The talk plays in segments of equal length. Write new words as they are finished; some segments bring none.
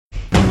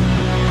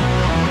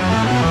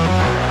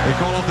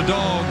both the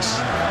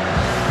dogs.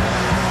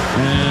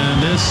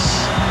 And this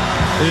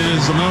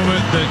is the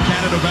moment that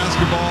Canada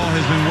basketball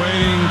has been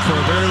waiting for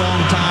a very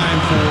long time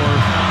for,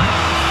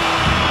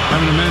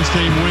 having the men's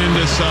team win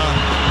this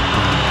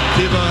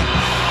FIBA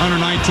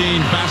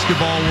Under-19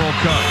 Basketball World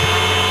Cup.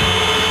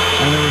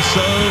 And they were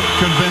so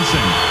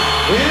convincing.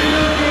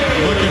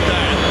 Look at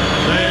that.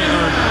 They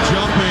are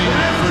jumping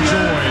for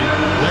joy.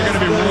 They're going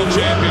to be world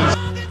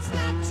champions.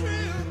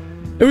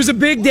 It was a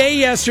big day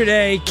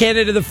yesterday.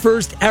 Canada, the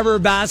first ever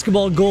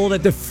basketball gold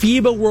at the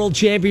FIBA World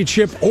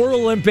Championship or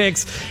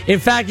Olympics. In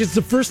fact, it's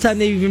the first time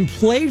they've even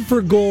played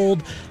for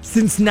gold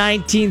since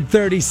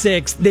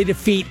 1936. They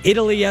defeat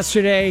Italy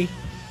yesterday,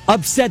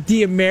 upset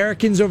the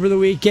Americans over the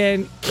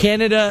weekend.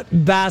 Canada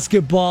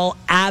basketball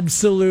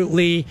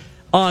absolutely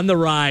on the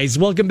rise.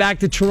 Welcome back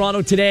to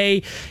Toronto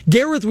today.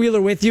 Gareth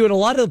Wheeler with you, and a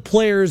lot of the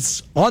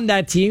players on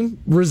that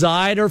team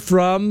reside or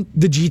from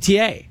the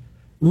GTA,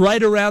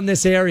 right around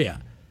this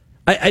area.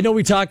 I know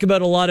we talk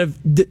about a lot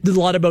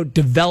about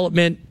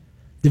development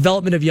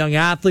of young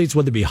athletes,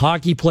 whether it be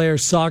hockey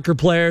players, soccer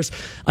players.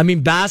 I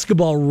mean,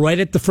 basketball right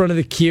at the front of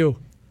the queue.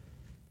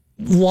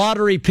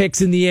 Lottery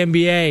picks in the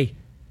NBA,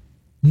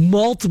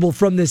 multiple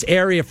from this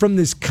area, from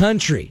this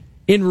country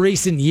in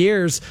recent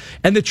years,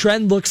 and the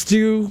trend looks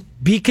to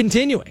be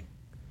continuing.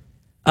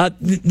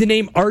 The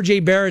name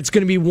RJ Barrett's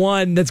going to be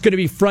one that's going to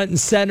be front and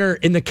center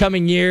in the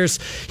coming years.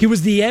 He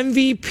was the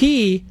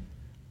MVP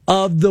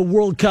of the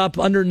World Cup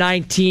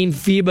Under-19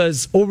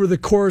 FIBAs over the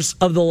course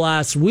of the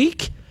last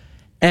week.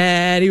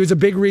 And he was a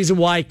big reason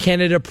why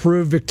Canada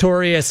proved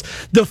victorious.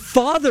 The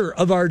father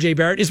of RJ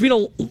Barrett, it's been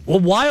a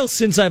while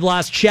since I've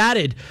last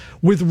chatted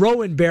with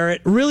Rowan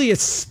Barrett, really a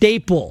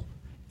staple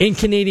in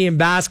Canadian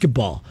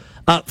basketball.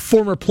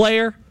 Former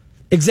player,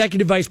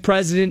 executive vice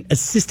president,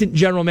 assistant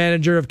general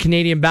manager of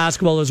Canadian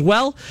basketball as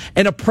well,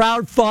 and a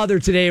proud father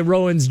today.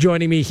 Rowan's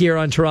joining me here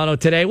on Toronto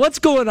today. What's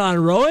going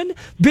on, Rowan?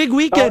 Big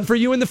weekend for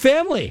you and the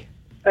family.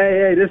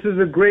 Hey, this is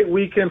a great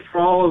weekend for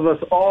all of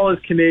us, all as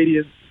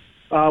Canadians,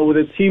 with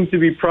a team to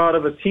be proud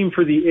of, a team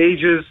for the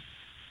ages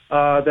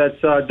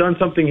that's done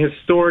something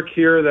historic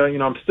here that,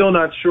 I'm still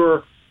not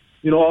sure,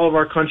 all of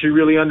our country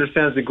really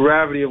understands the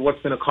gravity of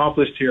what's been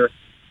accomplished here.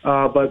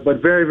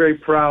 But very, very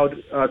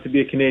proud to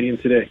be a Canadian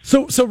today.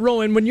 So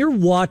Rowan, when you're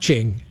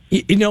watching,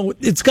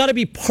 it's got to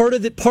be part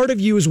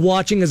of you is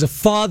watching as a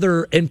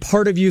father and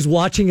part of you is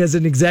watching as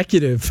an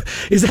executive.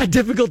 Is that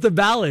difficult to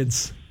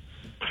balance?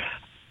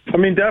 I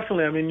mean,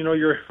 definitely. I mean,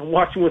 I'm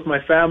watching with my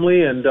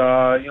family, and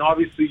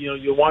obviously,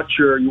 you want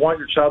your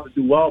child to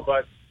do well,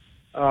 but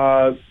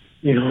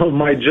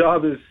my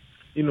job is,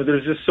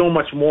 there's just so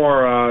much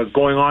more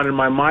going on in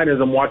my mind as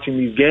I'm watching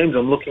these games.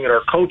 I'm looking at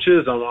our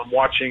coaches. I'm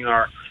watching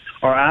our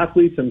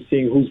athletes. I'm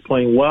seeing who's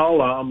playing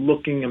well. I'm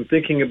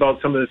thinking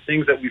about some of the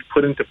things that we've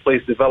put into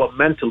place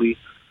developmentally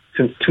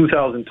since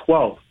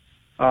 2012,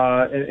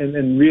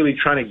 and really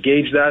trying to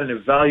gauge that and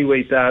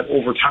evaluate that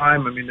over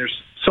time. I mean,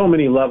 there's so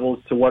many levels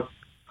to what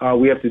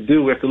we have to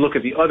do. We have to look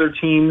at the other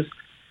teams.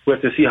 We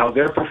have to see how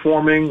they're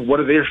performing. What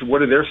do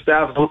their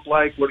staffs look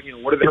like? What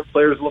do their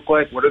players look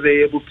like? What are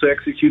they able to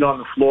execute on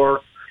the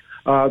floor?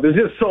 There's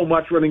just so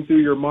much running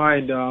through your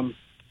mind. And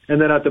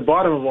then at the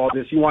bottom of all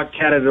this, you want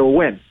Canada to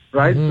win.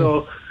 Right?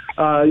 Mm-hmm.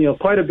 So,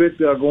 quite a bit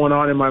going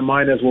on in my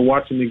mind as we're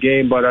watching the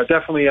game, but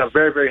definitely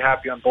very, very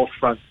happy on both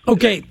fronts.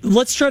 Okay,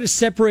 let's try to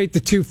separate the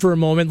two for a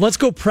moment. Let's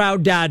go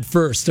proud dad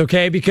first,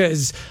 okay?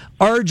 Because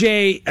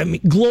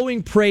RJ,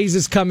 glowing praise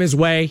has come his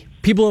way.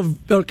 People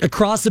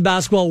across the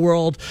basketball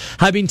world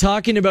have been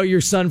talking about your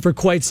son for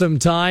quite some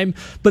time,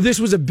 but this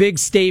was a big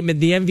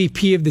statement, the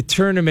MVP of the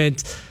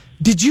tournament.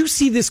 Did you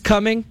see this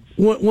coming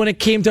when it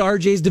came to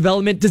RJ's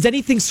development? Does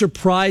anything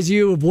surprise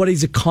you of what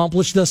he's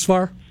accomplished thus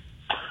far?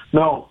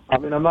 No,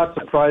 I'm not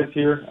surprised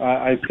here.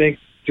 I think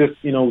just,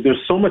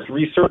 there's so much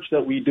research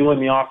that we do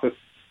in the office.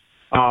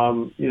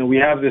 We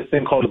have this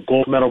thing called a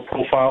gold medal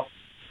profile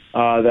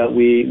that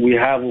we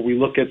have where we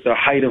look at the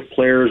height of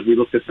players, we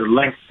look at their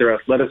length, their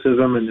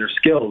athleticism, and their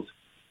skills.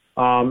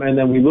 And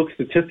then we look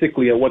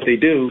statistically at what they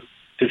do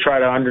to try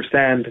to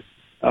understand,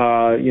 who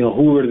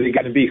are they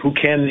going to be? Who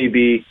can they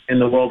be in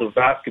the world of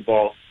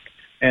basketball?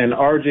 And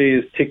RJ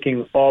is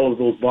ticking all of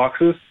those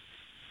boxes.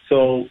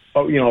 So,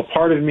 a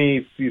part of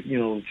me,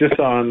 just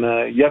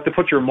on, you have to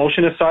put your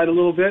emotion aside a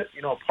little bit.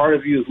 A part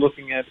of you is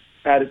looking at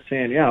it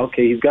saying, yeah,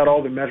 okay, he's got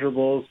all the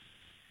measurables.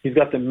 He's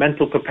got the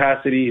mental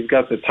capacity. He's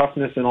got the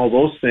toughness and all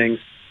those things.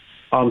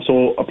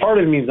 So a part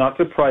of me is not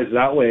surprised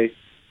that way.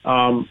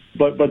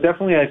 But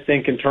definitely I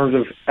think in terms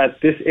of at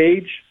this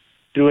age,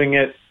 doing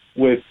it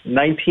with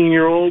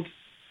 19-year-olds,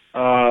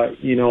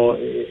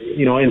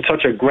 in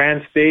such a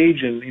grand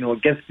stage and,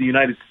 against the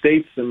United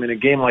States, in a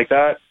game like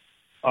that,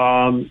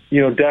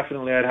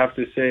 definitely I'd have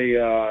to say,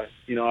 I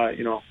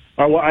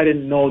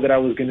didn't know that I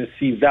was going to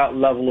see that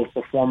level of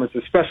performance,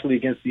 especially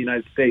against the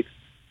United States,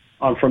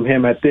 from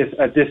him at this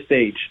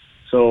stage.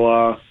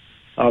 So,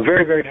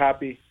 very, very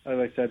happy. As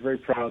I said, very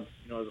proud,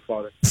 as a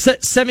father.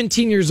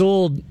 17 years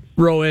old,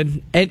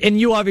 Rowan, and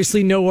you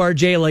obviously know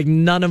RJ like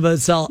none of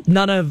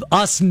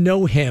us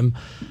know him.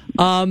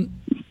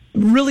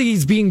 really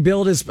he's being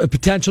billed as a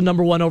potential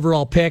number 1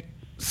 overall pick.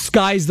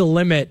 Sky's the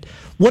limit.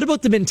 What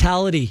about the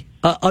mentality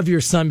of your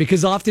son?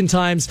 Because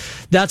oftentimes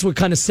that's what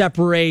kind of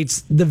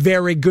separates the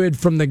very good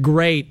from the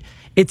great.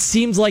 It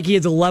seems like he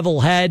has a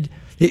level head.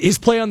 His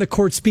play on the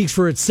court speaks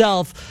for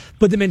itself,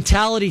 but the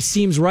mentality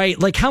seems right.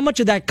 Like, how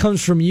much of that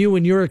comes from you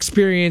and your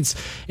experience,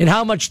 and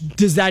how much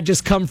does that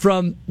just come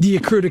from the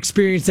accrued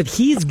experience that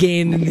he's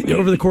gained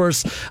over the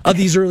course of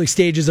these early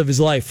stages of his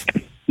life?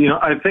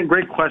 I think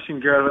great question,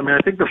 Gareth. I mean, I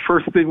think the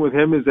first thing with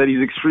him is that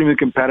he's extremely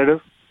competitive.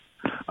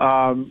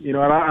 And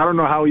I don't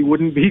know how he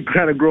wouldn't be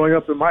kind of growing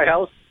up in my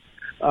house.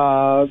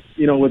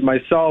 With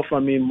myself, I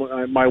mean,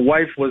 my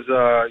wife was,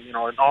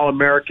 an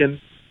All-American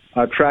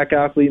track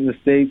athlete in the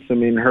States. I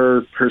mean,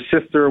 her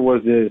sister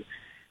was the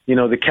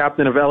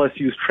captain of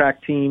LSU's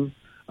track team.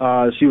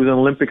 She was an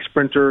Olympic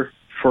sprinter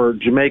for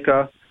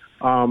Jamaica.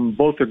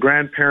 Both her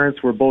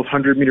grandparents were both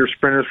 100-meter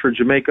sprinters for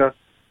Jamaica.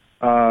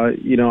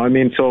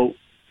 So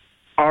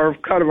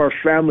our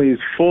family is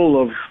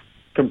full of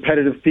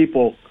competitive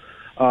people.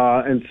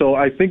 And so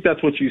I think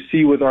that's what you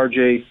see with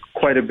RJ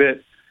quite a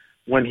bit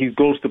when he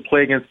goes to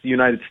play against the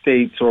United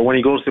States, or when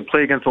he goes to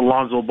play against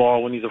Alonzo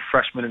Ball when he's a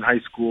freshman in high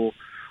school,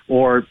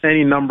 or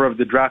any number of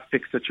the draft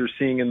picks that you're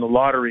seeing in the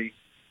lottery.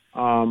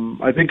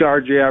 I think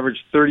RJ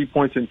averaged 30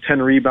 points and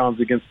 10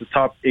 rebounds against the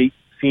top 8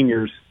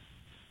 seniors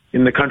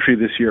in the country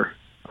this year,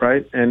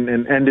 right? And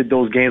ended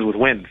those games with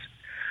wins,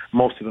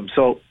 most of them.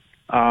 So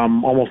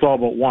almost all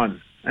but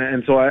one.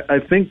 And so I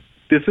think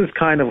this is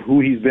kind of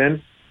who he's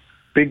been.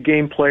 Big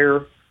game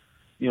player,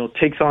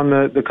 takes on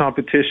the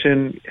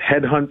competition,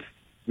 headhunts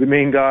the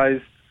main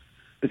guys.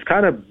 It's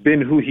kind of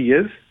been who he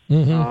is.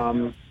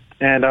 Mm-hmm.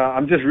 And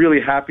I'm just really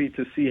happy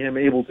to see him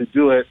able to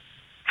do it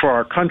for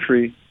our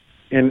country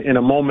in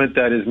a moment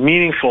that is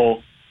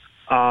meaningful,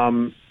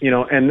 and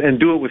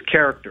do it with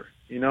character,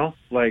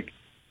 like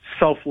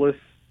selfless,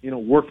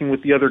 working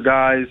with the other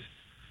guys,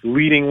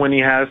 leading when he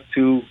has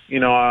to.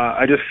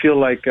 I just feel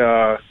like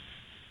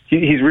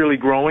he's really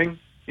growing,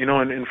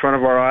 in front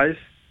of our eyes.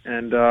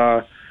 And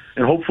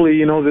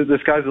hopefully, the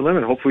sky's the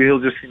limit. Hopefully he'll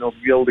just,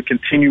 be able to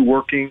continue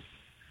working.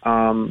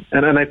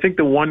 And I think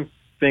the one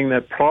thing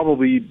that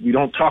probably we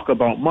don't talk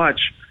about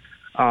much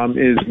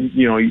is,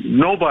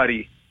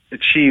 nobody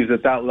achieves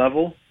at that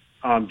level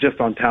just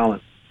on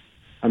talent.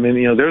 I mean,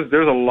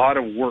 there's a lot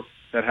of work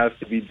that has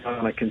to be done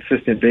on a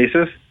consistent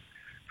basis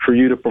for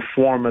you to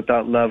perform at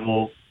that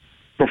level,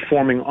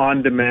 performing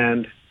on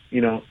demand,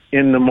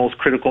 in the most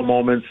critical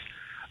moments.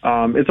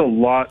 It's a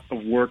lot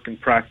of work and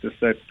practice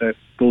that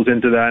goes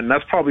into that. And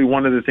that's probably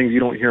one of the things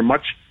you don't hear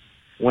much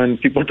when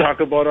people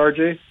talk about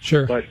RJ.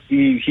 Sure. But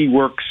he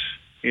works,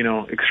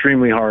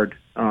 extremely hard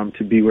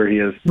to be where he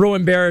is.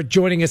 Rowan Barrett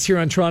joining us here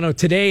on Toronto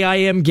Today. I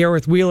am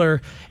Gareth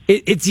Wheeler.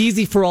 It's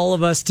easy for all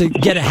of us to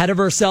get ahead of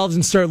ourselves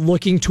and start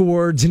looking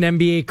towards an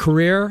NBA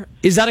career.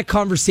 Is that a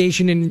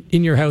conversation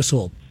in your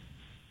household?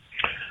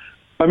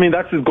 I mean,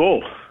 that's his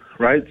goal,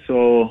 right?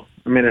 So,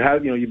 I mean, it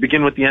has, you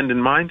begin with the end in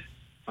mind.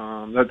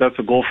 That's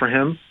a goal for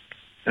him.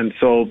 And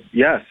so,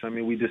 yes, I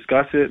mean, we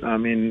discuss it. I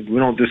mean, we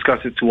don't discuss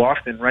it too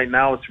often. Right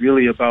now, it's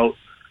really about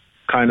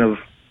kind of,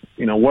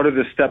 what are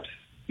the steps,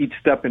 each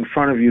step in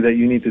front of you that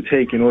you need to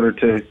take in order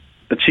to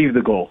achieve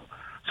the goal.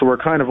 So we're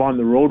kind of on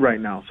the road right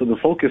now. So the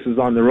focus is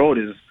on the road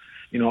is,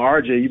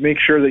 RJ, you make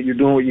sure that you're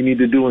doing what you need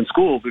to do in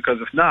school, because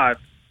if not,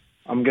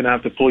 I'm going to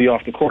have to pull you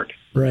off the court.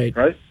 Right.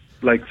 Right?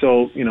 Like,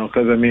 so,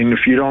 because, I mean,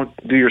 if you don't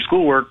do your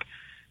schoolwork,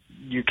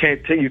 you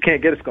can't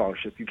get a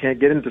scholarship. You can't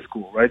get into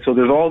school, right? So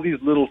there's all these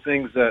little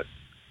things that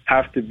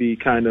have to be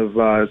kind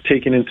of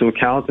taken into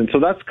account. And so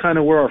that's kind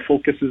of where our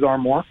focuses are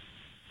more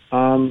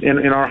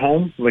in our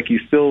home. Like, you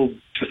still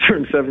just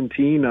turned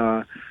 17,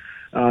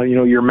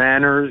 your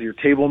manners, your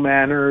table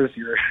manners,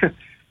 your,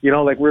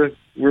 like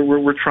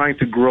we're trying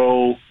to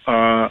grow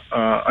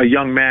a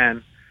young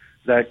man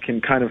that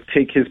can kind of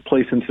take his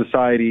place in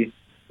society,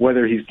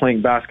 whether he's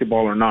playing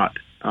basketball or not.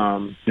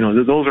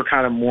 Those are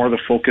kind of more the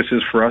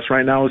focuses for us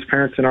right now as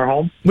parents in our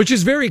home. Which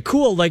is very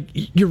cool. Like,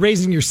 you're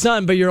raising your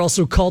son, but you're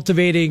also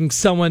cultivating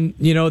someone,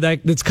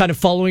 that's kind of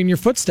following your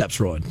footsteps,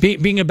 Rowan,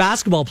 being a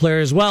basketball player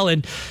as well.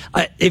 And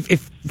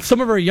if some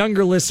of our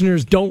younger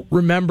listeners don't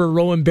remember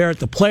Rowan Barrett,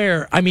 the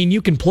player, I mean,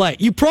 you can play.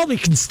 You probably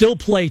can still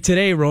play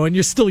today, Rowan.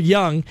 You're still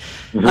young.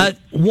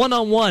 Mm-hmm.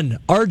 One-on-one,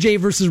 RJ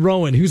versus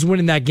Rowan. Who's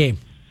winning that game?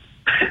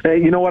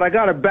 Hey, you know what? I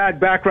got a bad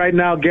back right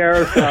now,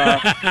 Gareth.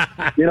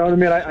 You know what I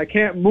mean? I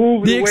can't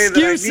move the way that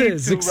I need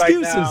to right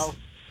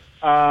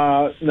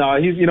now. No,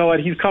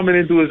 he's coming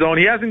into his own.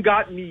 He hasn't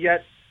gotten me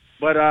yet,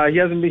 but he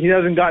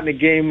hasn't gotten a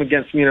game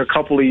against me in a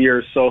couple of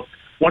years. So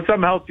once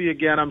I'm healthy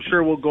again, I'm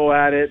sure we'll go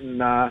at it,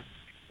 and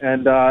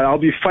I'll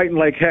be fighting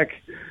like heck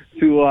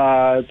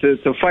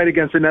to fight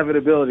against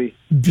inevitability.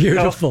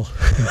 Beautiful.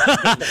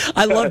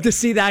 I love to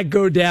see that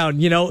go down.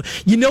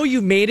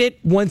 You made it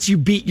once you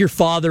beat your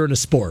father in a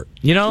sport.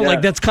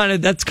 Like that's kind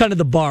of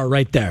the bar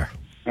right there.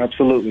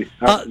 Absolutely.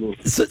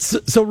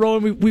 So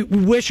Rowan, we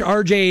wish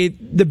RJ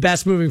the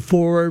best moving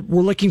forward.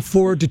 We're looking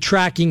forward to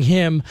tracking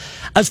him.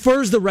 As far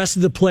as the rest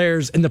of the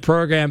players in the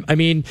program, I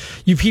mean,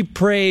 you've heaped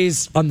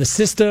praise on the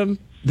system,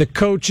 the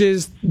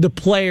coaches, the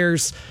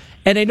players,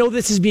 and I know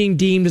this is being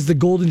deemed as the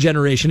golden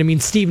generation. I mean,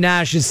 Steve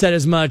Nash has said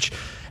as much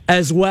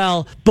as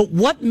well. But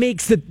what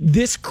makes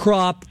this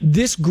crop,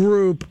 this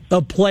group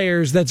of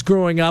players that's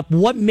growing up,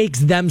 what makes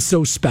them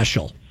so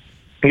special?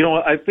 You know,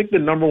 I think the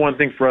number one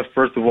thing for us,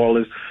 first of all,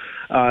 is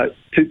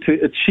to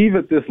achieve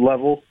at this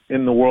level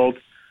in the world.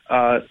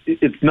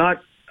 It's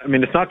not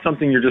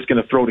something you're just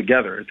going to throw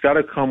together. It's got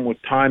to come with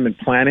time and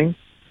planning.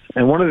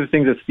 And one of the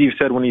things that Steve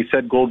said when he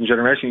said golden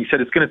generation, he said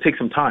it's going to take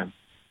some time,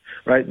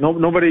 right?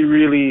 Nobody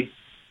really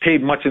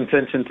paid much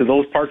attention to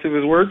those parts of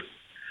his words,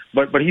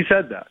 but he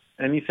said that.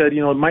 And he said,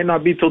 it might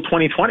not be till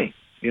 2020,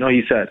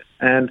 he said.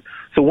 And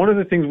so one of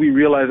the things we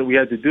realized that we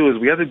had to do is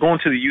we had to go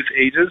into the youth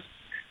ages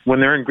when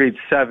they're in grade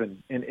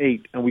 7 and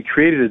 8, and we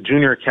created a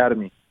junior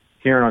academy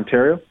here in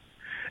Ontario.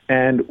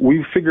 And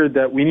we figured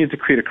that we needed to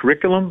create a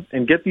curriculum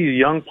and get these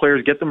young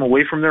players, get them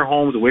away from their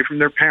homes, away from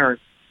their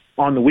parents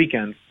on the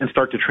weekends, and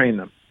start to train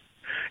them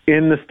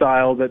in the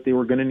style that they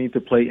were going to need to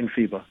play in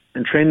FIBA,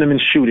 and train them in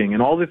shooting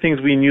and all the things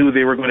we knew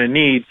they were going to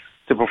need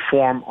to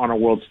perform on a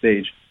world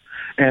stage.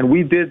 And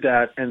we did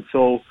that. And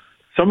so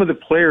some of the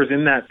players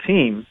in that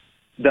team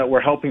that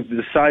were helping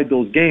to decide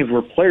those games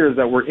were players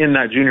that were in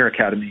that junior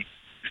academy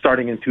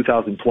starting in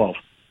 2012,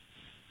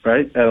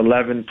 right? At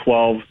 11,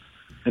 12,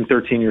 and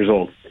 13 years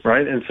old,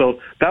 right? And so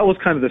that was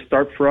kind of the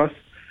start for us.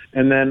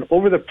 And then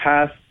over the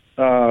past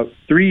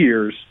 3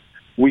 years,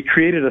 we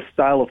created a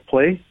style of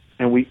play,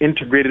 and we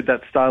integrated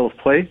that style of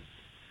play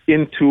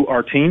into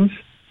our teams.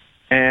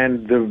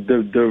 And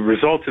the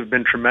results have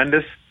been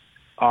tremendous.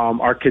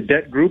 Our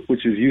cadet group,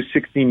 which is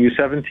U16,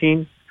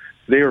 U17,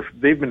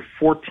 they've been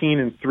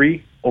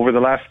 14-3 over the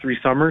last 3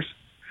 summers,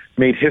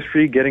 made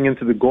history getting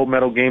into the gold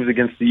medal games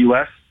against the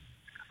U.S.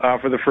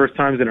 For the first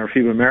times in our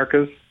FIBA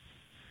Americas.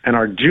 And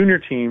our junior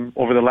team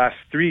over the last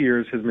 3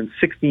 years has been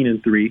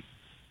 16-3.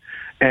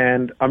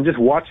 And I'm just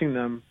watching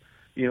them,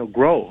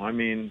 grow. I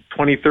mean,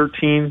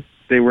 2013,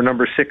 they were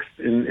number 6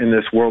 in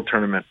this world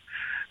tournament.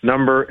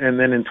 And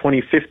then in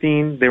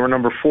 2015, they were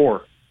number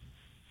 5,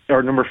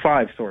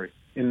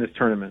 in this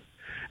tournament.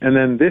 And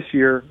then this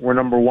year, we're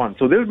number 1.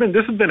 So this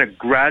has been a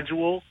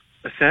gradual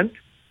ascent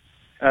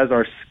as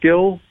our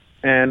skill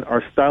and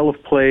our style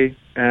of play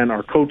and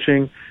our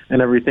coaching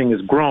and everything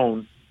has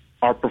grown.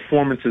 Our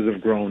performances have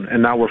grown,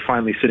 and now we're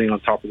finally sitting on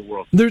top of the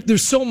world.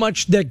 There's so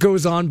much that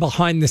goes on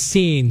behind the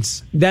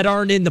scenes that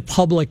aren't in the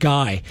public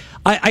eye.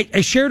 I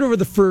shared over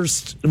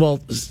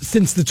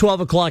since the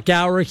 12 o'clock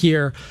hour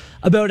here,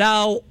 about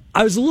how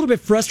I was a little bit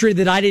frustrated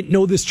that I didn't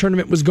know this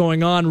tournament was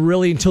going on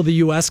really until the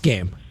U.S.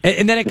 game.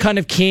 And then it kind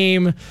of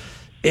came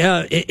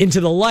into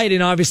the light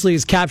and obviously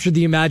has captured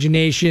the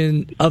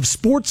imagination of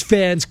sports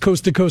fans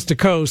coast to coast to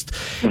coast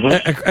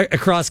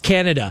across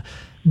Canada.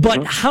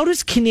 But how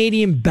does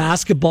Canadian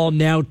basketball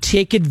now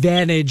take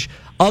advantage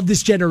of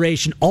this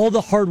generation, all the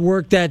hard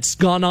work that's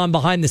gone on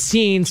behind the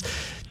scenes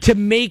to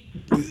make,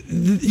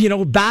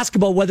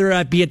 basketball, whether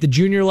it be at the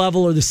junior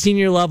level or the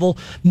senior level,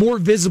 more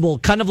visible,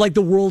 kind of like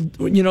the world,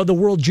 the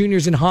World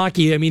Juniors in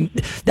hockey? I mean,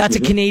 that's a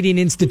Canadian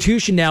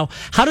institution now.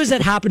 How does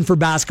that happen for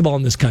basketball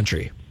in this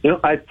country?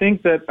 I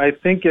think it has,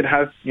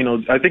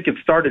 I think it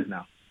started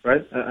now.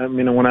 Right? I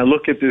mean, when I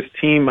look at this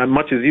team,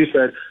 much as you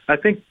said, I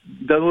think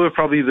those were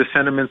probably the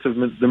sentiments of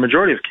the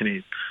majority of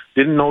Canadians.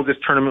 Didn't know this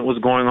tournament was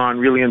going on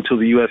really until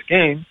the U.S.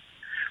 game.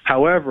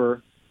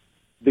 However,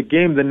 the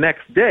game the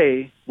next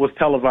day was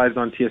televised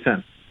on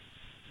TSN,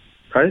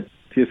 right?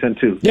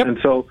 TSN2. Yep. And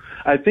so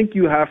I think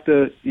you have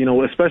to,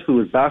 especially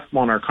with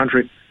basketball in our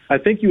country, I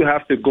think you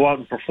have to go out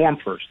and perform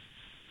first,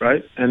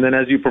 right? And then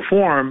as you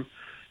perform,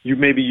 you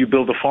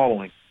build a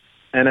following.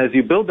 And as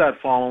you build that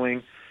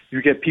following,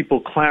 you get people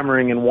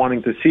clamoring and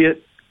wanting to see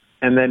it,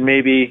 and then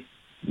maybe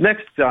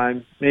next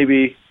time,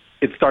 maybe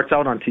it starts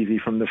out on TV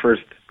from the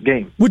first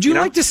game. Would you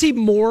like to see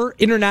more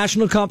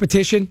international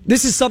competition?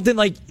 This is something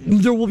like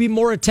there will be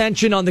more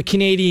attention on the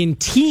Canadian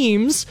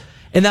teams,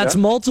 and that's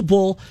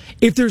multiple,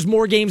 if there's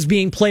more games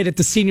being played at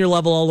the senior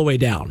level all the way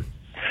down.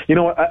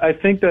 I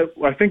think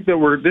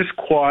that this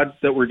quad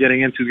that we're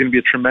getting into is going to be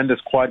a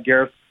tremendous quad,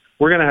 Gareth.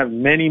 We're going to have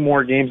many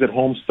more games at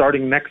home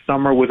starting next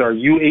summer with our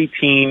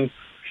U18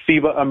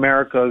 FIBA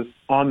Americas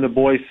on the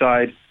boys'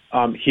 side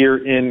here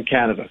in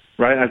Canada,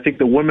 right? I think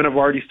the women have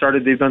already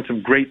started. They've done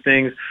some great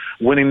things,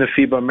 winning the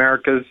FIBA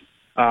Americas,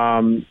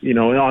 on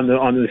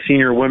the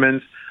senior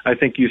women's. I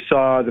think you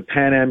saw the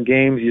Pan Am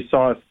Games. You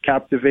saw us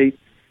captivate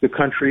the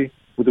country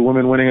with the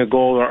women winning a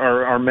gold, or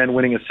our men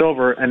winning a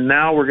silver. And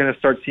now we're going to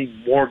start seeing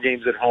more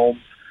games at home.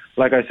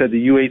 Like I said,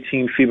 the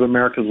U18 FIBA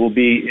Americas will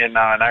be in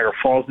Niagara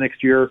Falls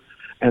next year.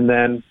 And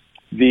then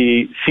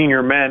the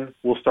senior men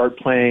will start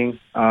playing,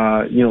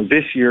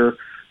 this year,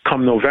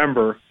 come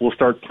November, we'll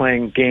start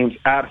playing games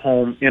at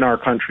home in our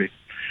country.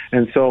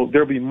 And so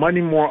there'll be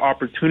many more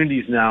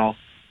opportunities now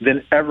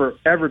than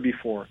ever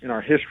before in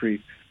our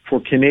history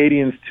for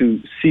Canadians to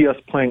see us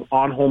playing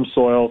on home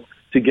soil,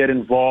 to get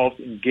involved,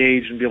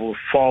 engage, and be able to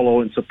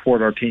follow and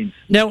support our teams.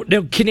 Now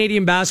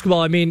Canadian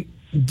basketball, I mean,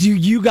 do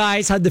you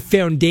guys have the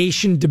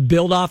foundation to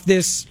build off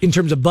this in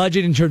terms of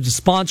budget, in terms of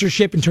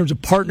sponsorship, in terms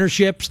of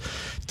partnerships,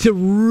 to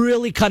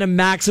really kind of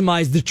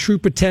maximize the true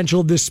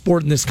potential of this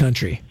sport in this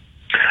country?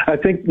 I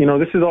think,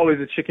 this is always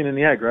a chicken and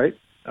the egg, right?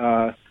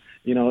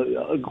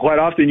 Quite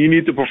often you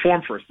need to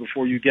perform first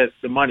before you get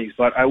the monies.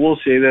 But I will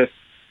say this,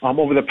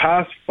 over the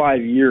past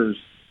 5 years,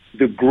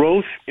 the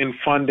growth in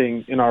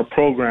funding in our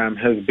program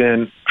has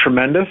been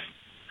tremendous.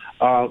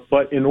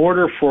 But in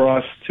order for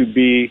us to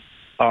be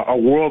a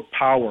world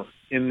power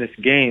in this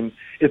game,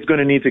 it's going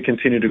to need to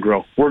continue to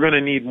grow. We're going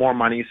to need more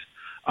monies.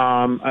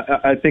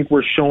 I think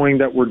we're showing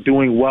that we're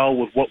doing well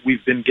with what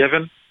we've been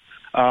given.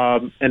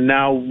 And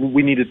now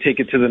we need to take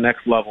it to the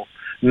next level.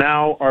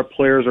 Now our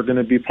players are going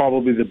to be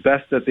probably the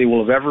best that they will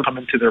have ever come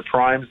into their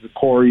primes, the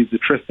Coreys, the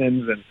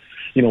Tristans, and,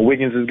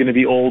 Wiggins is going to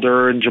be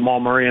older, and Jamal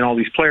Murray and all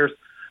these players.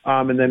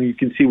 And then you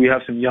can see we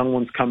have some young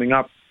ones coming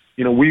up.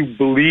 We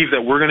believe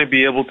that we're going to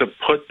be able to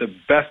put the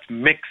best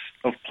mix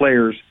of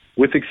players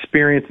with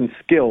experience and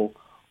skill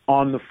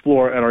on the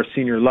floor at our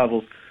senior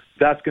levels.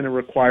 That's going to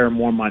require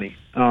more money.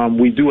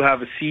 We do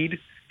have a seed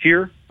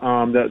here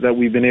that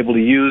we've been able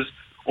to use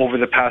over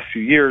the past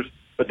few years,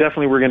 but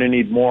definitely we're going to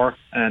need more.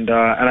 And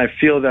I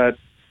feel that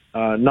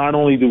not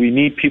only do we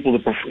need people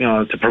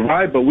to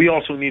provide, but we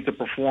also need to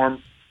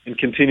perform and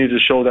continue to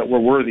show that we're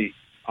worthy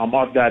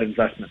of that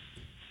investment.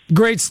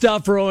 Great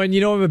stuff, Rowan.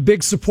 I'm a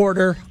big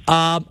supporter.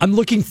 I'm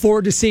looking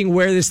forward to seeing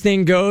where this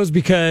thing goes,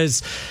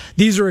 because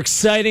these are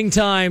exciting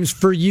times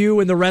for you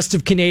and the rest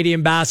of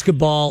Canadian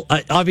basketball.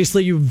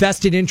 Obviously, you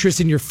vested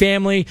interest in your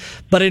family,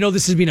 but I know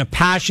this has been a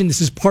passion. This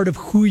is part of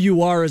who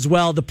you are as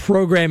well, the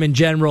program in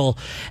general.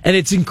 And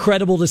it's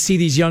incredible to see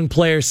these young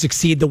players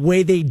succeed the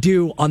way they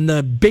do on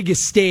the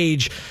biggest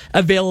stage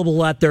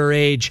available at their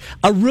age.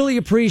 I really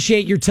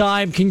appreciate your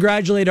time.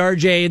 Congratulate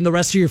RJ and the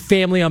rest of your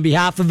family on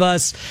behalf of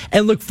us,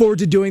 and look forward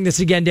to doing this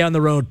again down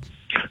the road.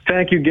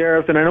 Thank you,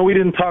 Gareth. And I know we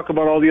didn't talk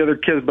about all the other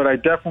kids, but I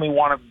definitely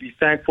want to be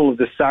thankful of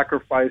the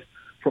sacrifice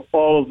for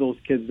all of those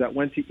kids that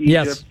went to Egypt,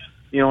 yes,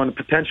 and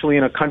potentially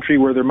in a country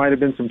where there might have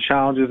been some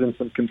challenges and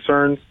some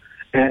concerns,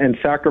 and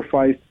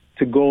sacrificed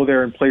to go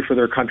there and play for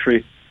their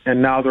country.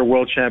 And now they're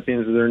world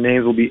champions, and their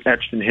names will be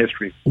etched in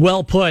history.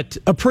 Well put.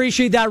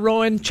 Appreciate that,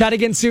 Rowan. Chat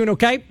again soon,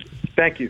 okay? Thank you.